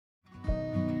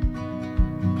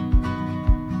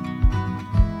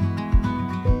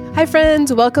Hi,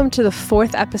 friends. Welcome to the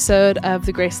fourth episode of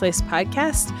the Grace Lace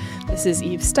podcast. This is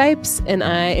Eve Stipes, and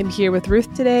I am here with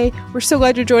Ruth today. We're so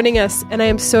glad you're joining us, and I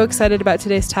am so excited about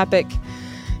today's topic.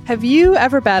 Have you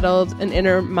ever battled an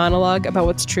inner monologue about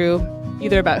what's true,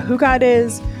 either about who God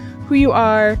is, who you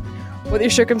are, what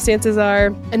your circumstances are,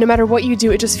 and no matter what you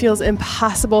do, it just feels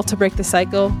impossible to break the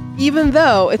cycle, even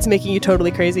though it's making you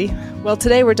totally crazy? Well,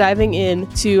 today we're diving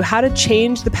into how to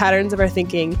change the patterns of our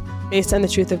thinking based on the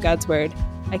truth of God's Word.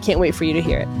 I can't wait for you to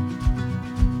hear it.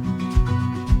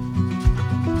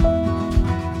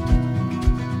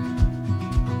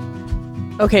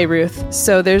 Okay, Ruth,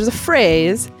 so there's a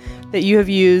phrase that you have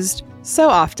used so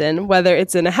often, whether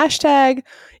it's in a hashtag,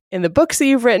 in the books that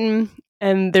you've written,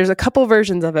 and there's a couple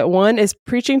versions of it. One is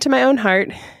preaching to my own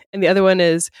heart, and the other one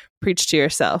is preach to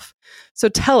yourself. So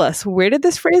tell us, where did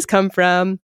this phrase come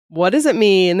from? What does it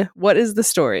mean? What is the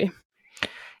story?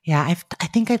 Yeah, I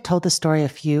think I've told the story a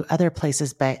few other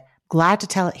places, but glad to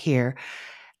tell it here.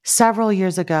 Several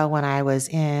years ago when I was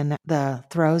in the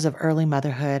throes of early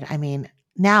motherhood,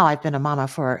 now I've been a mama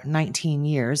for 19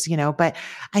 years, but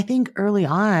I think early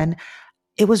on,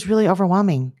 it was really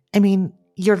overwhelming.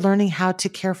 You're learning how to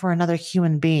care for another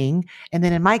human being. And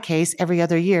then in my case, every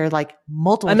other year, like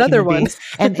multiple Another human one. beings.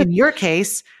 And in your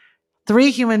case,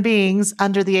 3 human beings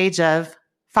under the age of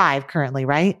 5 currently,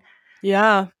 right?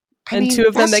 Yeah. And 2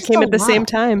 of them that came at the same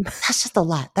time. That's just a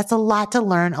lot. That's a lot to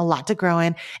learn, a lot to grow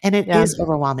in, and it is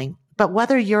overwhelming. But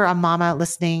whether you're a mama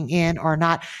listening in or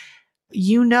not,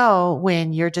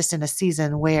 when you're just in a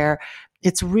season where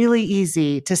it's really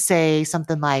easy to say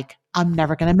something like, I'm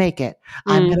never going to make it.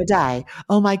 I'm going to die.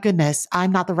 Oh my goodness.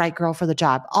 I'm not the right girl for the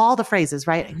job. All the phrases,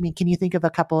 right? Can you think of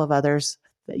a couple of others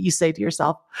that you say to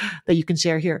yourself that you can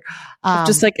share here?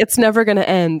 Just like, it's never going to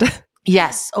end.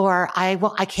 Yes. Or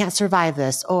I can't survive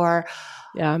this, or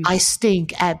I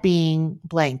stink at being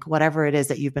blank, whatever it is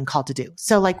that you've been called to do.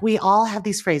 So like we all have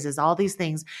these phrases, all these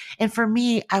things. And for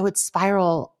me, I would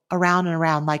spiral around and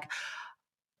around. Like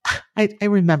I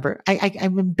remember,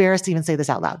 I'm embarrassed to even say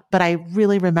this out loud, but I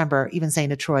really remember even saying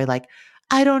to Troy, like,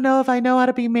 I don't know if I know how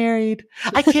to be married.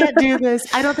 I can't do this.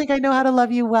 I don't think I know how to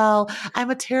love you well.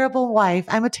 I'm a terrible wife.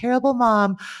 I'm a terrible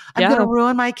mom. I'm going to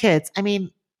ruin my kids.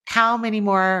 How many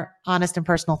more honest and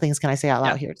personal things can I say out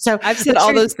loud here? So I've said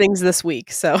all those things this week.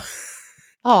 So,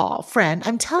 oh, friend,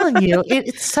 I'm telling you,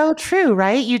 it's so true,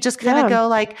 right? You just kind of go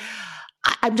like,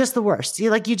 I'm just the worst.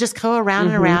 You just go around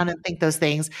and around and think those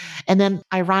things. And then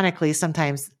ironically,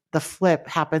 sometimes the flip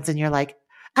happens and you're like,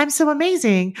 I'm so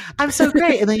amazing. I'm so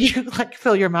great. And then you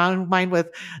fill your mind with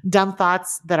dumb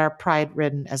thoughts that are pride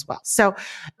ridden as well. So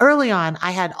early on,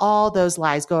 I had all those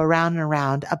lies go around and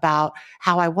around about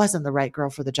how I wasn't the right girl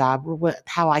for the job, or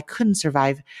how I couldn't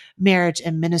survive marriage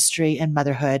and ministry and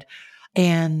motherhood.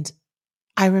 And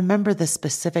I remember this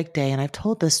specific day, and I've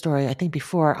told this story, I think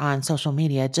before on social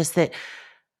media, just that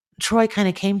Troy kind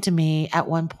of came to me at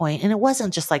one point, and it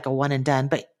wasn't just like a one and done,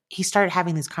 but he started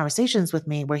having these conversations with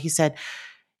me where he said,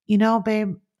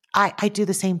 babe, I do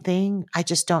the same thing. I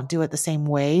just don't do it the same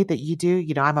way that you do.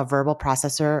 I'm a verbal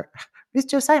processor. Who's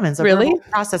Joe Simons? Verbal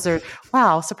processor.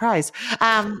 Wow. Surprise.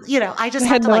 I just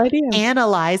have to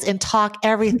analyze and talk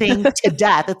everything to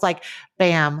death. It's like,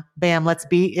 bam, bam, let's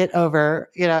beat it over,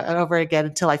 and over again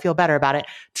until I feel better about it.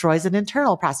 Troy's an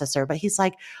internal processor, but he's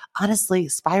like, honestly,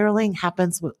 spiraling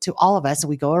happens to all of us. And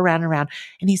we go around and around.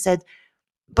 And he said,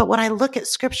 but when I look at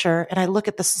scripture and I look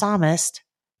at the psalmist,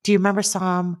 do you remember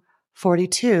Psalm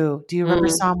 42? Do you remember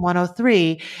Psalm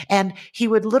 103? And he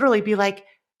would literally be like,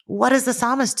 what does the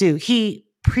psalmist do? He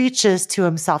preaches to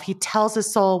himself. He tells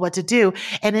his soul what to do.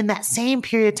 And in that same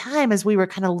period of time, as we were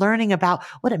kind of learning about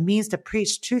what it means to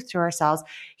preach truth to ourselves,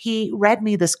 he read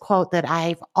me this quote that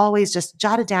I've always just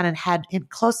jotted down and had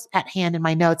close at hand in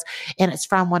my notes. And it's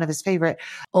from one of his favorite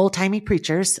old-timey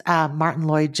preachers, Martin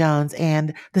Lloyd-Jones.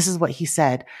 And this is what he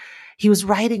said. He was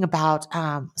writing about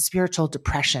spiritual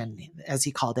depression, as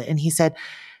he called it. And he said,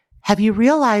 have you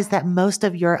realized that most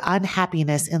of your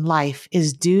unhappiness in life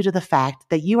is due to the fact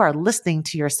that you are listening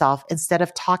to yourself instead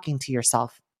of talking to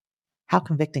yourself? How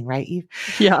convicting, right, Eve?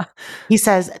 Yeah. He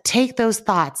says, take those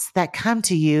thoughts that come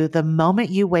to you the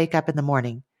moment you wake up in the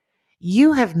morning.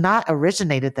 You have not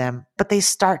originated them, but they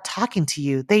start talking to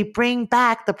you. They bring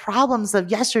back the problems of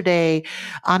yesterday,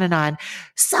 on and on.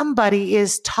 Somebody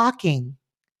is talking.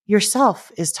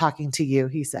 Yourself is talking to you,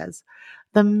 he says.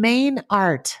 The main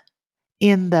art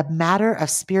in the matter of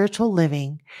spiritual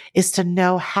living is to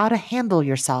know how to handle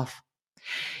yourself.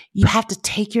 You have to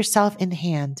take yourself in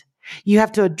hand. You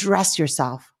have to address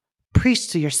yourself,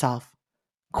 preach to yourself,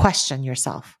 question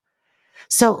yourself.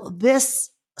 So this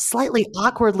slightly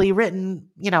awkwardly written,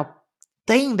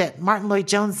 thing that Martin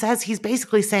Lloyd-Jones says. He's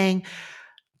basically saying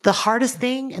the hardest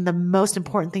thing and the most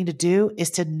important thing to do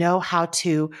is to know how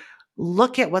to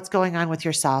look at what's going on with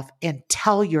yourself and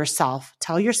tell your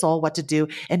soul what to do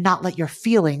and not let your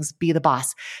feelings be the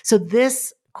boss. So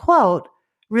this quote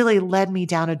really led me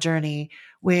down a journey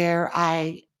where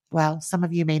some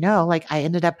of you may know, like I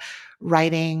ended up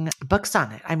writing books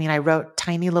on it. I mean, I wrote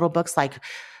tiny little books like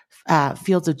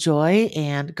Fields of Joy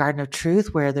and Garden of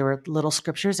Truth, where there were little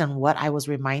scriptures and what I was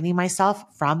reminding myself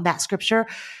from that scripture.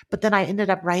 But then I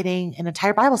ended up writing an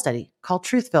entire Bible study called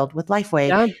Truth Filled with Lifeway.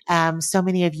 Yeah. So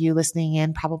many of you listening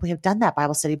in probably have done that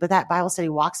Bible study, but that Bible study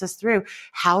walks us through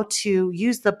how to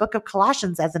use the book of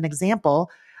Colossians as an example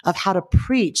of how to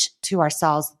preach to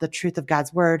ourselves the truth of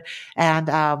God's word.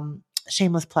 And,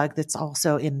 shameless plug, that's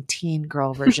also in teen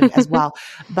girl version as well.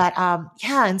 But,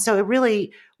 and so it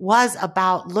really was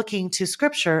about looking to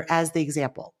scripture as the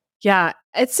example. Yeah,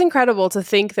 it's incredible to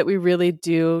think that we really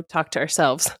do talk to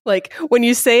ourselves. Like when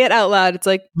you say it out loud, it's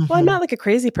like, well, I'm not like a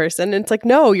crazy person. And it's like,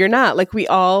 no, you're not. Like we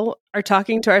all are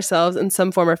talking to ourselves in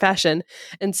some form or fashion.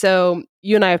 And so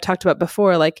you and I have talked about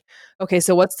before, like, okay,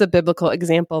 so what's the biblical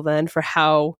example then for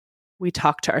how we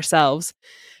talk to ourselves?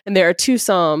 And there are two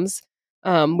Psalms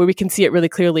where we can see it really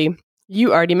clearly.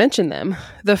 You already mentioned them.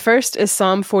 The first is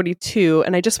Psalm 42,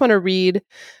 and I just want to read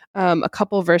a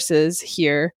couple verses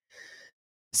here.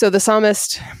 So the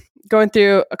psalmist going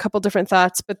through a couple different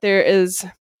thoughts, but there is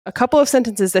a couple of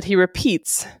sentences that he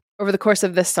repeats over the course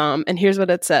of this psalm, and here's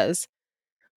what it says.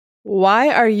 Why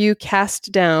are you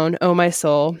cast down, O my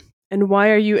soul, and why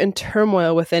are you in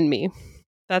turmoil within me?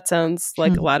 That sounds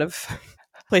like a lot of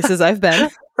places I've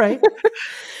been. Right.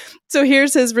 So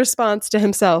here's his response to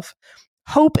himself.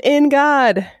 Hope in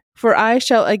God, for I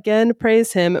shall again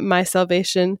praise him, my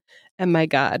salvation and my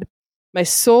God. My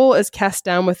soul is cast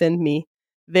down within me.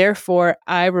 Therefore,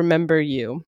 I remember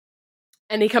you.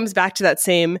 And he comes back to that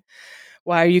same,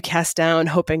 why are you cast down,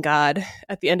 hope in God,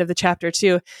 at the end of the chapter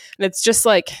too. And it's just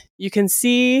like, you can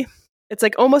see, it's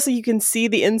like almost like you can see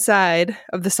the inside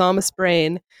of the psalmist's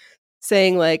brain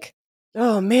saying like,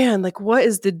 oh man, like what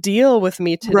is the deal with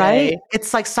me today? Right.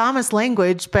 It's like psalmist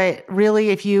language, but really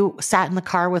if you sat in the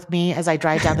car with me as I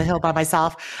drive down the hill by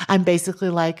myself, I'm basically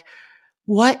like,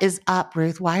 what is up,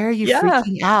 Ruth? Why are you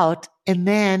freaking out? And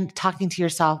then talking to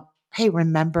yourself, hey,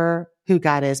 remember who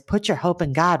God is. Put your hope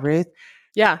in God, Ruth.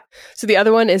 Yeah. So the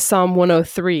other one is Psalm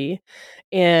 103.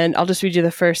 And I'll just read you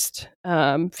the first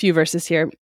few verses here.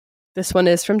 This one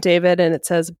is from David, and it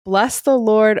says, Bless the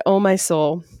Lord, O my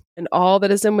soul, and all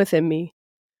that is in within me.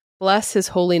 Bless his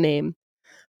holy name.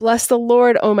 Bless the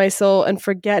Lord, O my soul, and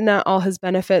forget not all his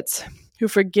benefits, who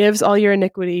forgives all your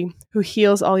iniquity, who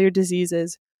heals all your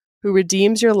diseases, who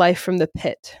redeems your life from the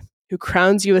pit, who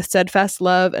crowns you with steadfast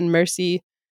love and mercy,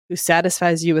 who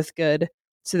satisfies you with good,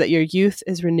 so that your youth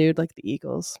is renewed like the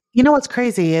eagles. You know what's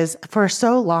crazy is for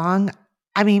so long,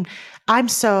 I mean, I'm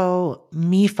so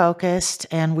me focused,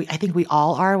 and I think we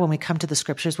all are when we come to the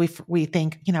scriptures. We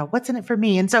think, what's in it for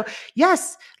me? And so,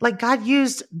 yes, like God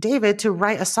used David to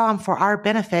write a psalm for our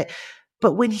benefit.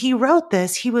 But when he wrote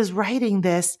this, he was writing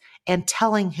this and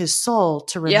telling his soul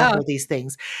to remember these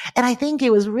things. And I think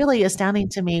it was really astounding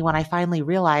to me when I finally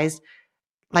realized,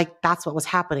 like, that's what was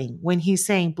happening. When he's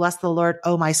saying, bless the Lord,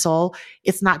 oh my soul,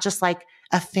 it's not just like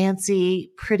a fancy,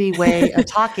 pretty way of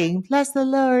talking, bless the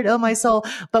Lord, oh my soul,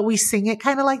 but we sing it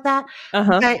kind of like that.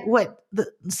 But what the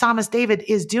psalmist David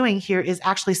is doing here is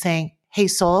actually saying, hey,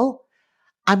 soul,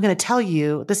 I'm going to tell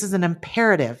you, this is an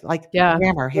imperative, like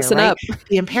grammar here, listen right? Up.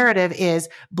 The imperative is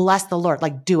bless the Lord,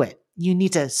 like do it. You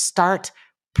need to start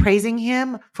praising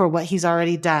him for what he's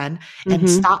already done and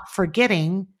stop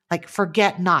forgetting, like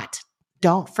forget not.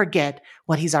 Don't forget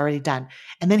what he's already done.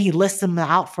 And then he lists them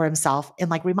out for himself and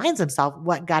like reminds himself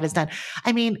what God has done.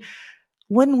 I mean,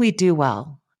 wouldn't we do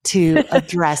well to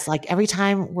address, like every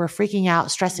time we're freaking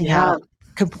out, stressing out,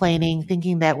 complaining,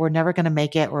 thinking that we're never going to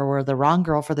make it or we're the wrong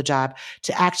girl for the job,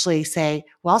 to actually say,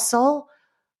 well, soul,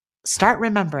 start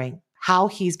remembering how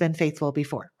he's been faithful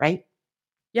before, right?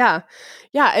 Yeah.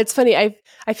 Yeah. It's funny.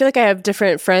 I feel like I have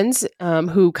different friends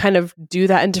who kind of do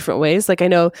that in different ways. Like I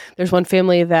know there's one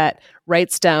family that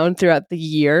writes down throughout the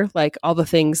year, like all the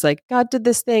things like God did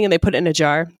this thing, and they put it in a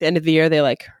jar. At the end of the year, they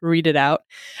like read it out.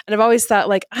 And I've always thought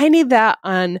like, I need that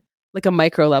on like a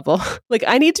micro level. Like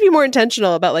I need to be more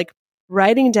intentional about like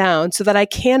writing down so that I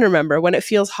can remember when it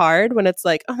feels hard, when it's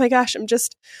like, oh my gosh, I'm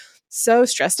just so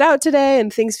stressed out today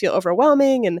and things feel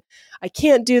overwhelming and I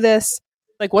can't do this.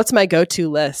 Like, what's my go-to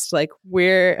list? Like,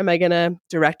 where am I going to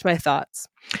direct my thoughts?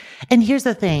 And here's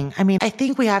the thing. I mean, I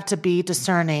think we have to be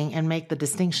discerning and make the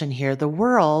distinction here. The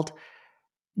world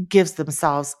gives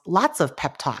themselves lots of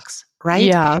pep talks, right?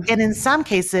 Yeah. And in some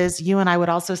cases, you and I would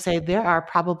also say there are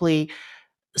probably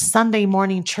Sunday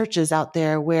morning churches out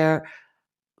there where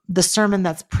the sermon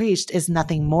that's preached is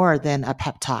nothing more than a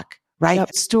pep talk, right?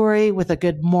 Yep. Story with a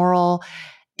good moral.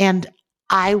 And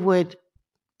I would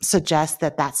suggest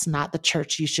that that's not the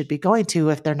church you should be going to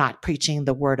if they're not preaching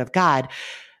the word of God.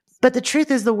 But the truth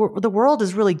is the world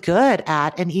is really good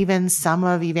at, and even some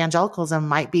of evangelicalism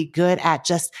might be good at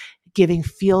just giving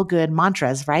feel good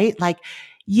mantras, right? Like,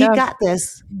 you got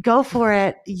this, go for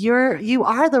it. You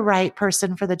are the right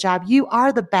person for the job. You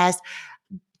are the best.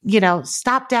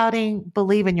 Stop doubting,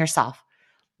 believe in yourself.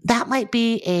 That might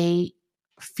be a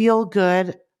feel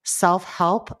good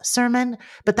self-help sermon,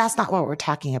 but that's not what we're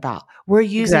talking about. We're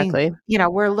using, Exactly.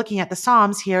 we're looking at the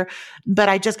Psalms here, but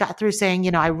I just got through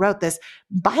saying, I wrote this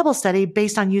Bible study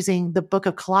based on using the book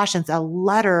of Colossians, a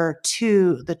letter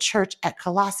to the church at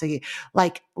Colossae,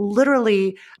 like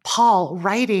literally Paul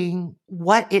writing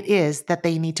what it is that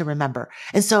they need to remember.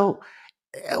 And so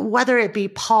whether it be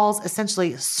Paul's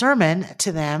essentially sermon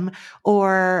to them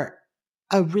or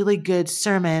a really good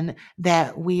sermon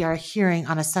that we are hearing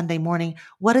on a Sunday morning,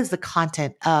 what is the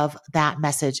content of that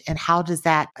message and how does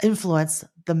that influence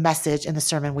the message and the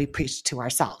sermon we preach to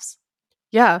ourselves?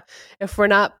 Yeah. If we're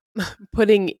not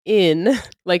putting in,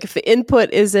 like if the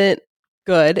input isn't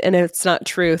good and it's not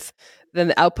truth, then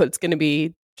the output's going to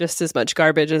be just as much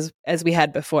garbage as we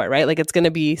had before, right? Like it's going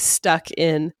to be stuck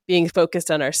in being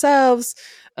focused on ourselves,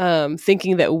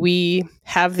 thinking that we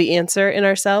have the answer in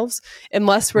ourselves,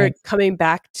 unless we're coming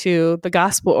back to the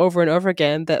gospel over and over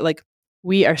again, that like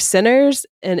we are sinners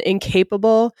and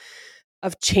incapable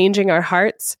of changing our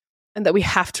hearts, and that we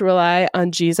have to rely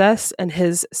on Jesus and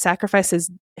his sacrifices,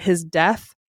 his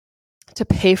death to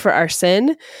pay for our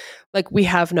sin. Like we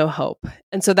have no hope.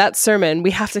 And so that sermon,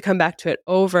 we have to come back to it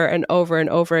over and over and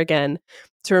over again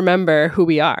to remember who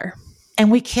we are. And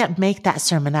we can't make that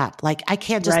sermon up. Like I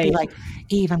can't just be like,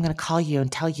 Eve, I'm going to call you and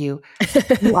tell you,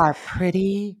 you are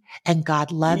pretty and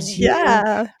God loves you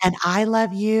and I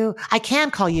love you. I can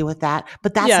call you with that,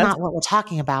 but that's not what we're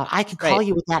talking about. I can call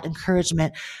you with that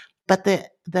encouragement. But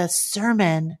the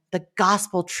sermon, the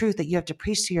gospel truth that you have to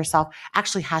preach to yourself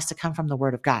actually has to come from the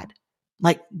word of God,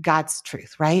 like God's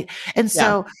truth, right? And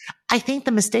so I think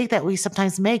the mistake that we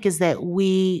sometimes make is that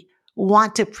we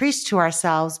want to preach to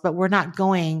ourselves, but we're not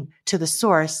going to the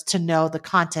source to know the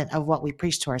content of what we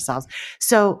preach to ourselves.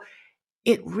 So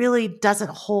it really doesn't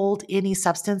hold any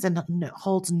substance and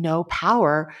holds no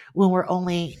power when we're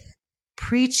only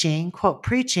preaching, quote,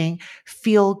 preaching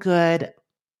feel good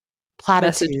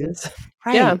platitudes,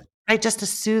 right? Right. Just to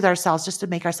soothe ourselves, just to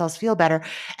make ourselves feel better.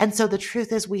 And so the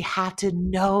truth is we have to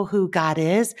know who God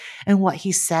is and what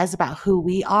he says about who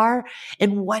we are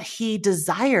and what he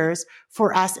desires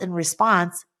for us in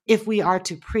response if we are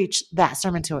to preach that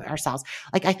sermon to ourselves.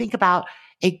 Like I think about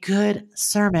a good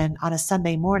sermon on a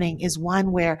Sunday morning is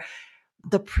one where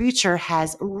the preacher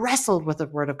has wrestled with the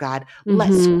word of God.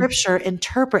 Let scripture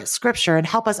interpret scripture and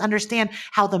help us understand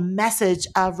how the message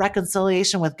of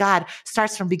reconciliation with God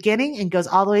starts from beginning and goes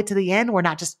all the way to the end. We're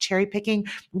not just cherry picking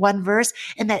one verse,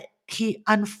 and that he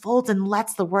unfolds and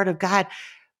lets the word of God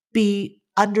be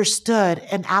understood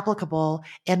and applicable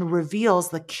and reveals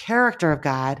the character of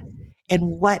God and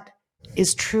what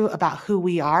is true about who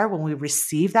we are when we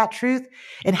receive that truth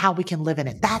and how we can live in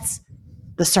it. That's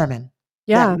the sermon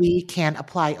that we can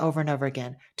apply over and over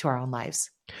again to our own lives.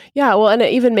 Yeah. Well, and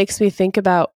it even makes me think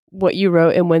about what you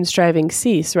wrote in When Striving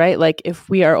Cease, right? Like if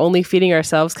we are only feeding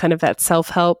ourselves kind of that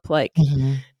self-help, like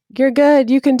you're good,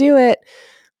 you can do it.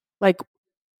 Like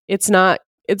it's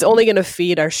only going to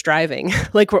feed our striving.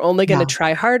 Like we're only going to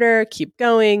try harder, keep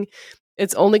going.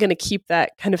 It's only going to keep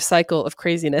that kind of cycle of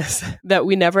craziness that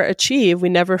we never achieve. We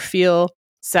never feel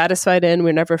satisfied in,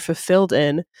 we're never fulfilled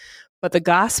in. But the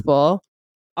gospel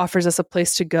offers us a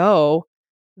place to go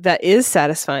that is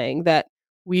satisfying, that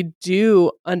we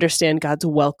do understand God's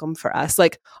welcome for us.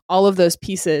 Like all of those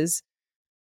pieces,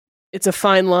 it's a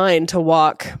fine line to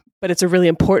walk, but it's a really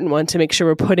important one to make sure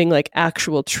we're putting like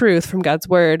actual truth from God's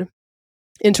word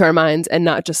into our minds and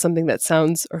not just something that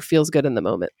sounds or feels good in the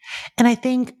moment. And I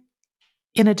think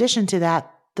in addition to that,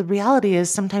 the reality is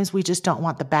sometimes we just don't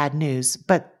want the bad news,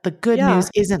 but the good news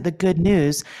isn't the good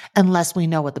news unless we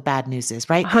know what the bad news is,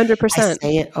 right? 100%. I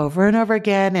say it over and over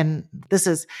again. And this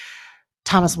is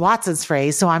Thomas Watson's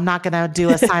phrase, so I'm not going to do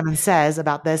a Simon Says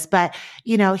about this, but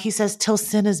he says, till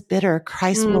sin is bitter,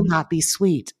 Christ will not be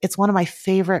sweet. It's one of my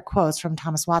favorite quotes from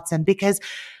Thomas Watson, because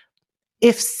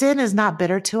if sin is not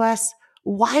bitter to us,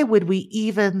 why would we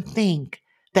even think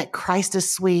that Christ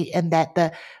is sweet and that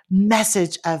the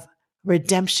message of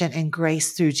redemption and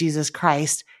grace through Jesus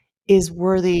Christ is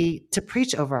worthy to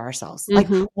preach over ourselves. Like,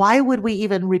 why would we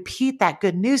even repeat that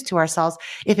good news to ourselves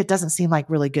if it doesn't seem like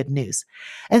really good news?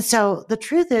 And so the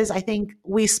truth is, I think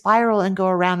we spiral and go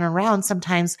around and around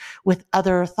sometimes with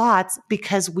other thoughts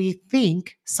because we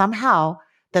think somehow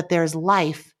that there's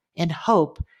life and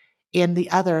hope in the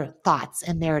other thoughts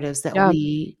and narratives that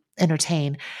we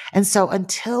entertain. And so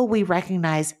until we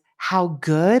recognize how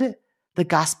good the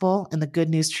gospel and the good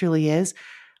news truly is,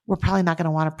 we're probably not going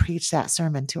to want to preach that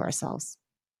sermon to ourselves.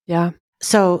 Yeah.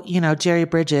 So, Jerry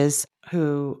Bridges,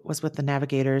 who was with the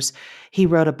Navigators, he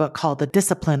wrote a book called The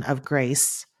Discipline of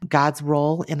Grace, God's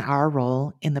Role in Our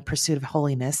Role in the Pursuit of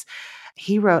Holiness.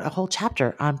 He wrote a whole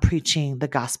chapter on preaching the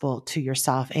gospel to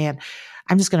yourself. And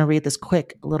I'm just going to read this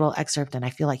quick little excerpt, and I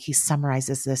feel like he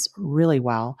summarizes this really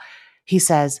well. He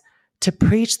says, "To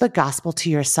preach the gospel to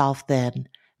yourself then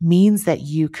means that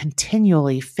you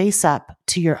continually face up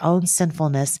to your own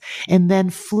sinfulness and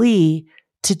then flee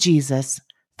to Jesus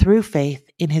through faith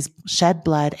in his shed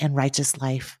blood and righteous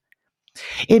life.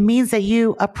 It means that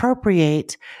you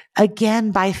appropriate again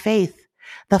by faith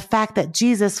the fact that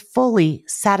Jesus fully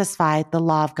satisfied the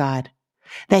law of God,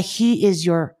 that he is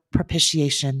your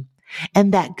propitiation,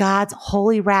 and that God's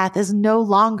holy wrath is no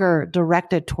longer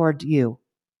directed toward you."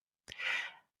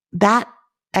 That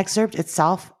excerpt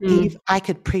itself, Eve, I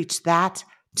could preach that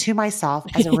to myself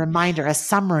as a reminder, a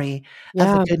summary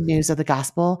of the good news of the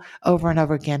gospel over and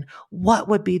over again. What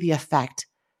would be the effect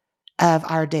of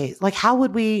our days? Like, how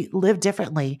would we live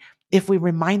differently if we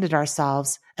reminded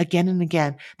ourselves again and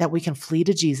again that we can flee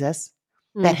to Jesus,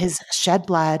 that his shed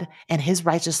blood and his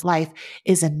righteous life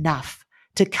is enough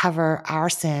to cover our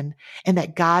sin, and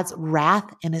that God's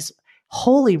wrath and his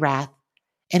holy wrath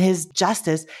and his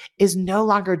justice is no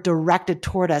longer directed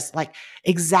toward us, like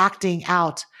exacting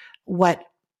out what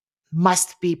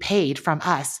must be paid from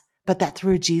us, but that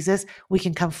through Jesus, we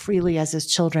can come freely as his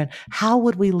children. How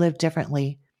would we live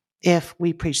differently if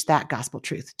we preach that gospel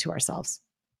truth to ourselves?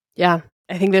 Yeah,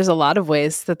 I think there's a lot of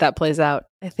ways that plays out.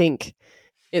 I think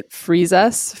it frees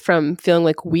us from feeling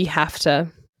like we have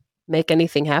to make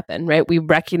anything happen, right? We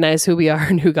recognize who we are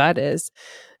and who God is.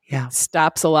 Yeah. It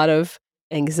stops a lot of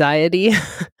anxiety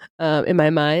in my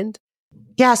mind.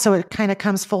 Yeah, so it kind of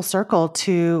comes full circle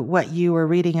to what you were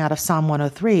reading out of Psalm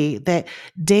 103, that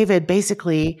David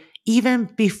basically, even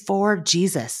before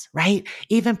Jesus, right?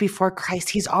 Even before Christ,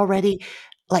 he's already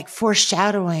like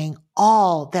foreshadowing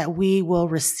all that we will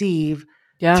receive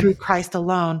through Christ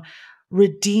alone,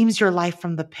 redeems your life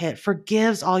from the pit,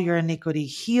 forgives all your iniquity,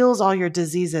 heals all your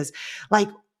diseases, like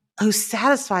who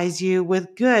satisfies you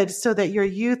with good so that your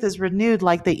youth is renewed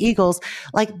like the eagles.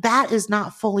 Like, that is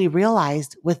not fully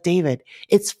realized with David.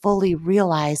 It's fully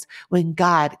realized when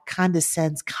God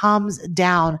condescends, comes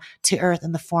down to earth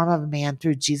in the form of a man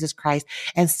through Jesus Christ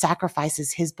and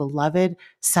sacrifices his beloved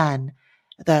son,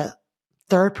 the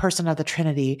third person of the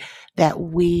Trinity, that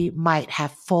we might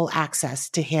have full access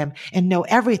to him and know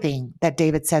everything that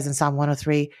David says in Psalm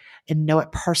 103 and know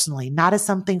it personally, not as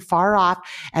something far off,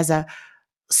 as a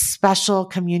special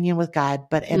communion with God,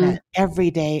 but in an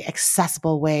everyday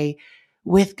accessible way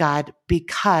with God,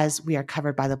 because we are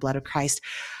covered by the blood of Christ.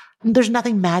 There's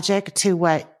nothing magic to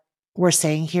what we're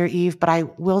saying here, Eve, but I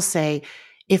will say,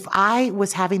 if I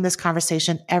was having this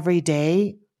conversation every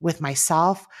day with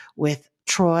myself, with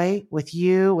Troy, with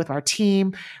you, with our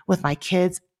team, with my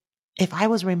kids, if I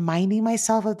was reminding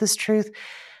myself of this truth,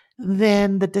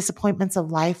 then the disappointments of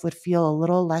life would feel a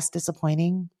little less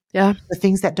disappointing. Yeah. The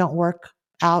things that don't work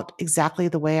out exactly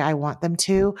the way I want them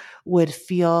to would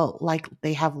feel like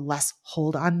they have less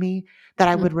hold on me, that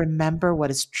I would remember what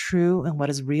is true and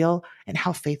what is real and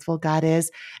how faithful God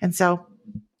is. And so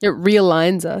it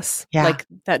realigns us. Yeah. Like,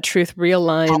 that truth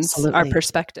realigns our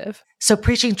perspective. So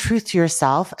preaching truth to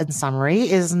yourself, in summary,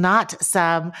 is not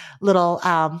some little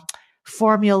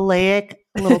formulaic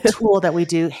little tool that we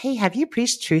do. Hey, have you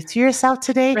preached truth to yourself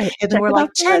today? Right. And then we're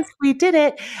like, check, we did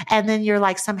it. And then you're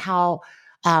like, somehow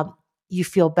you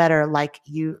feel better, like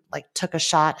you took a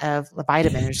shot of a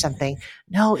vitamin or something.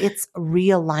 No, it's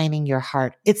realigning your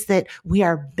heart. It's that we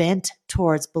are bent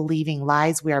towards believing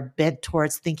lies. We are bent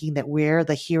towards thinking that we're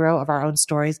the hero of our own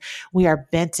stories. We are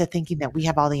bent to thinking that we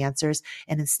have all the answers.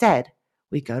 And instead,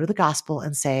 we go to the gospel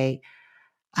and say,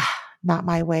 not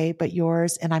my way, but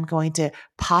yours. And I'm going to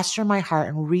posture my heart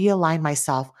and realign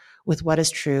myself with what is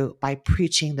true by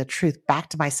preaching the truth back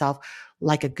to myself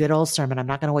like a good old sermon. I'm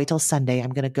not going to wait till Sunday. I'm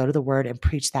going to go to the word and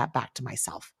preach that back to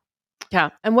myself. Yeah.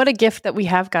 And what a gift that we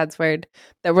have God's word,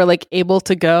 that we're like able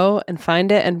to go and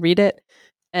find it and read it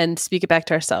and speak it back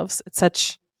to ourselves. It's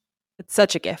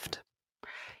such a gift.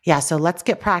 Yeah, so let's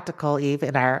get practical, Eve,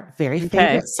 in our very Okay.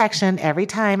 favorite section. Every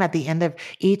time at the end of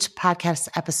each podcast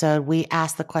episode, we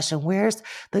ask the question,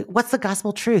 what's the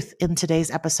gospel truth in today's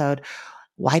episode?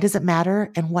 Why does it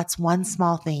matter? And what's one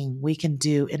small thing we can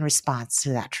do in response to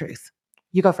that truth?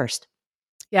 You go first.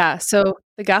 Yeah. So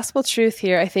the gospel truth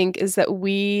here, I think, is that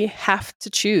we have to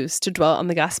choose to dwell on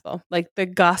the gospel. Like the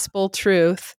gospel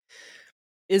truth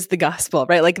is the gospel,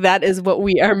 right? Like that is what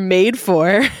we are made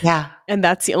for. Yeah. And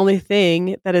that's the only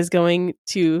thing that is going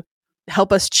to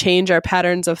help us change our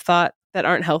patterns of thought that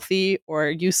aren't healthy or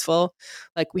useful.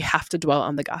 Like we have to dwell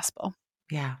on the gospel.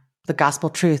 Yeah. The gospel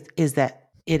truth is that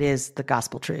it is the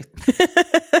gospel truth.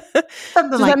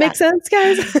 Does that make sense,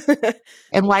 guys?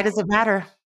 And why does it matter?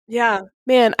 Yeah,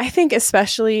 man, I think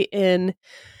especially in,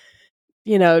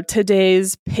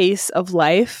 today's pace of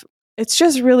life, it's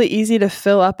just really easy to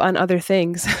fill up on other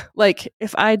things. Like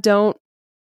if I don't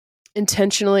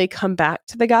intentionally come back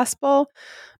to the gospel,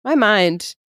 my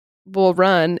mind will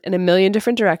run in a million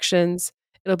different directions.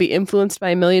 It'll be influenced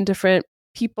by a million different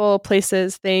people,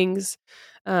 places, things.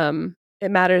 It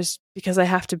matters because I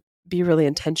have to be really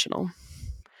intentional.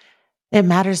 It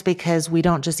matters because we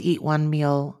don't just eat one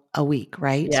meal a week,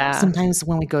 right? Yeah. Sometimes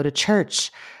when we go to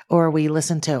church or we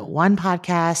listen to one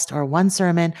podcast or one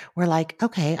sermon, we're like,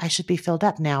 okay, I should be filled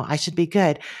up now. I should be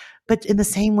good. But in the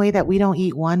same way that we don't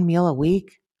eat one meal a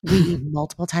week, we eat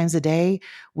multiple times a day.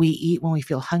 We eat when we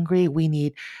feel hungry. We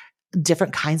need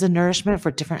different kinds of nourishment for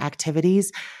different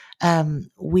activities.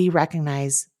 We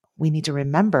recognize we need to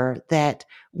remember that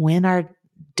when our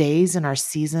days and our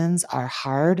seasons are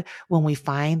hard, when we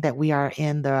find that we are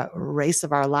in the race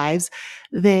of our lives,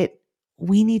 that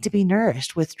we need to be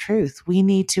nourished with truth. We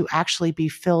need to actually be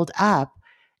filled up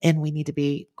and we need to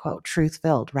be, quote, truth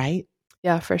filled, right?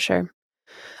 Yeah, for sure.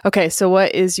 Okay, so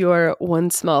what is your one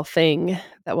small thing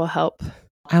that will help?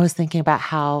 I was thinking about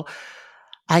how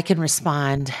I can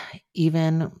respond,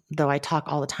 even though I talk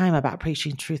all the time about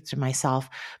preaching truth to myself.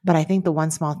 But I think the one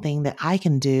small thing that I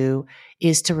can do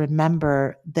is to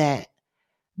remember that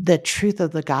the truth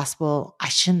of the gospel, I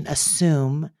shouldn't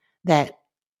assume that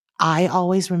I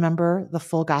always remember the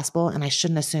full gospel, and I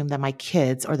shouldn't assume that my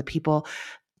kids or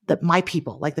my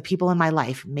people, like the people in my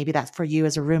life, maybe that's for you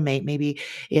as a roommate, maybe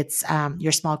it's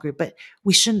your small group, but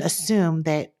we shouldn't assume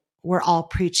that we're all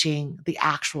preaching the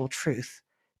actual truth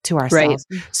to ourselves.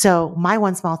 Right. So my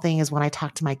one small thing is when I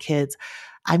talk to my kids,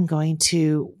 I'm going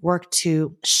to work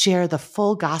to share the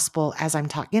full gospel as I'm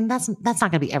talking. And that's not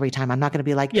going to be every time. I'm not going to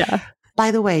be like, yeah.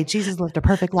 By the way, Jesus lived a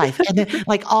perfect life. And then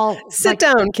sit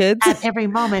down, kids. At every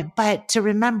moment, but to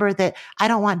remember that I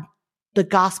don't want the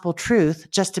gospel truth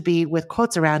just to be with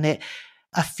quotes around it,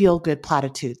 a feel good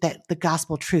platitude, that the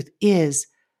gospel truth is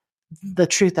the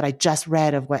truth that I just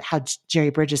read of how Jerry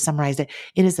Bridges summarized it.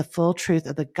 It is the full truth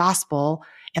of the gospel.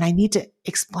 And I need to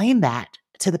explain that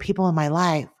to the people in my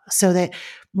life so that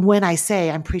when I say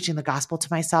I'm preaching the gospel to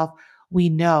myself, we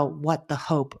know what the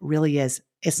hope really is.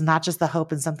 It's not just the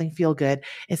hope in something feel good.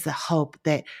 It's the hope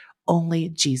that only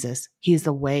Jesus, he is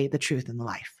the way, the truth, and the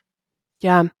life.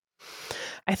 Yeah.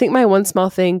 I think my one small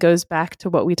thing goes back to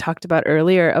what we talked about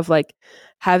earlier of like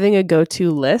having a go-to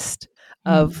list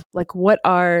of like, what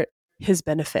are his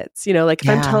benefits? Like if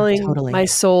I'm telling my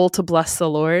soul to bless the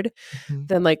Lord,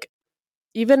 then like,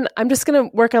 even I'm just going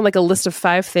to work on like a list of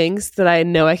 5 things that I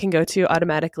know I can go to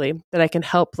automatically that I can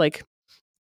help like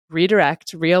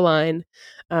redirect, realign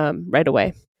right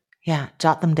away. Yeah.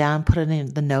 Jot them down, put it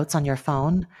in the notes on your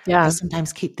phone. Yeah. I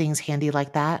sometimes keep things handy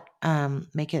like that.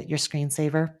 Make it your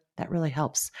screensaver. That really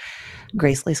helps.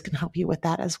 Grace Lace can help you with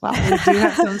that as well. We do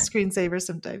have some screensavers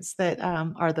sometimes that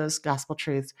are those gospel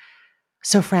truths.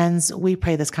 So friends, we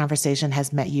pray this conversation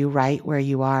has met you right where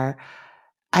you are.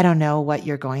 I don't know what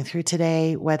you're going through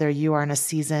today, whether you are in a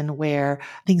season where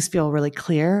things feel really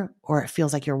clear or it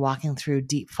feels like you're walking through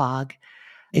deep fog.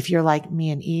 If you're like me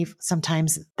and Eve,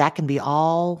 sometimes that can be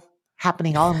all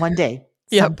happening all in one day.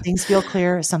 Yep. Some things feel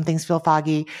clear. Some things feel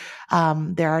foggy.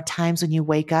 There are times when you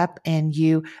wake up and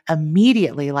you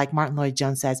immediately, like Martin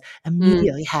Lloyd-Jones says,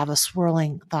 immediately have a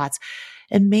swirling thoughts.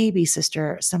 And maybe,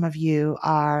 sister, some of you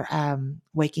are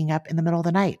waking up in the middle of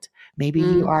the night. Maybe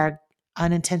you are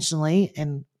unintentionally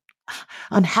and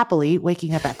unhappily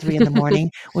waking up at 3 a.m.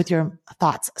 with your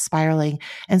thoughts spiraling.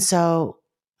 And so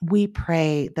we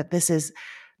pray that this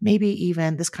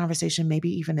conversation maybe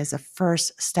even is a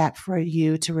first step for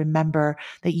you to remember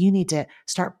that you need to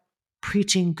start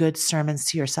preaching good sermons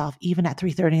to yourself, even at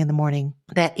 3:30 in the morning,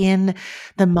 that in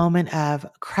the moment of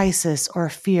crisis or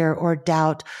fear or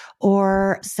doubt,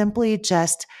 or simply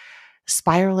just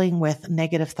spiraling with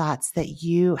negative thoughts, that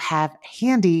you have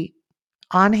handy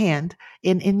on hand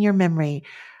in your memory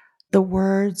the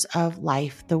words of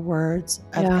life, the words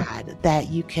of God, that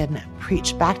you can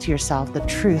preach back to yourself the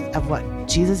truth of what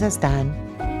Jesus has done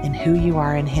and who you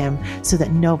are in him, so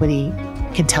that nobody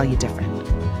can tell you different.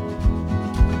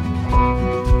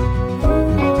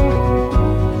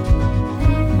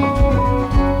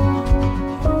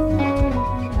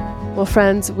 Well,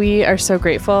 friends, we are so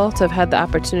grateful to have had the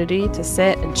opportunity to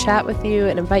sit and chat with you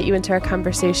and invite you into our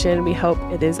conversation. We hope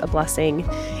it is a blessing.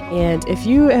 And if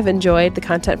you have enjoyed the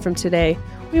content from today,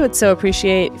 we would so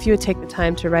appreciate if you would take the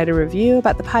time to write a review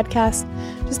about the podcast,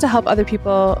 just to help other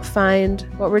people find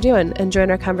what we're doing and join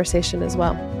our conversation as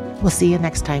well. We'll see you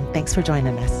next time. Thanks for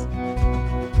joining us.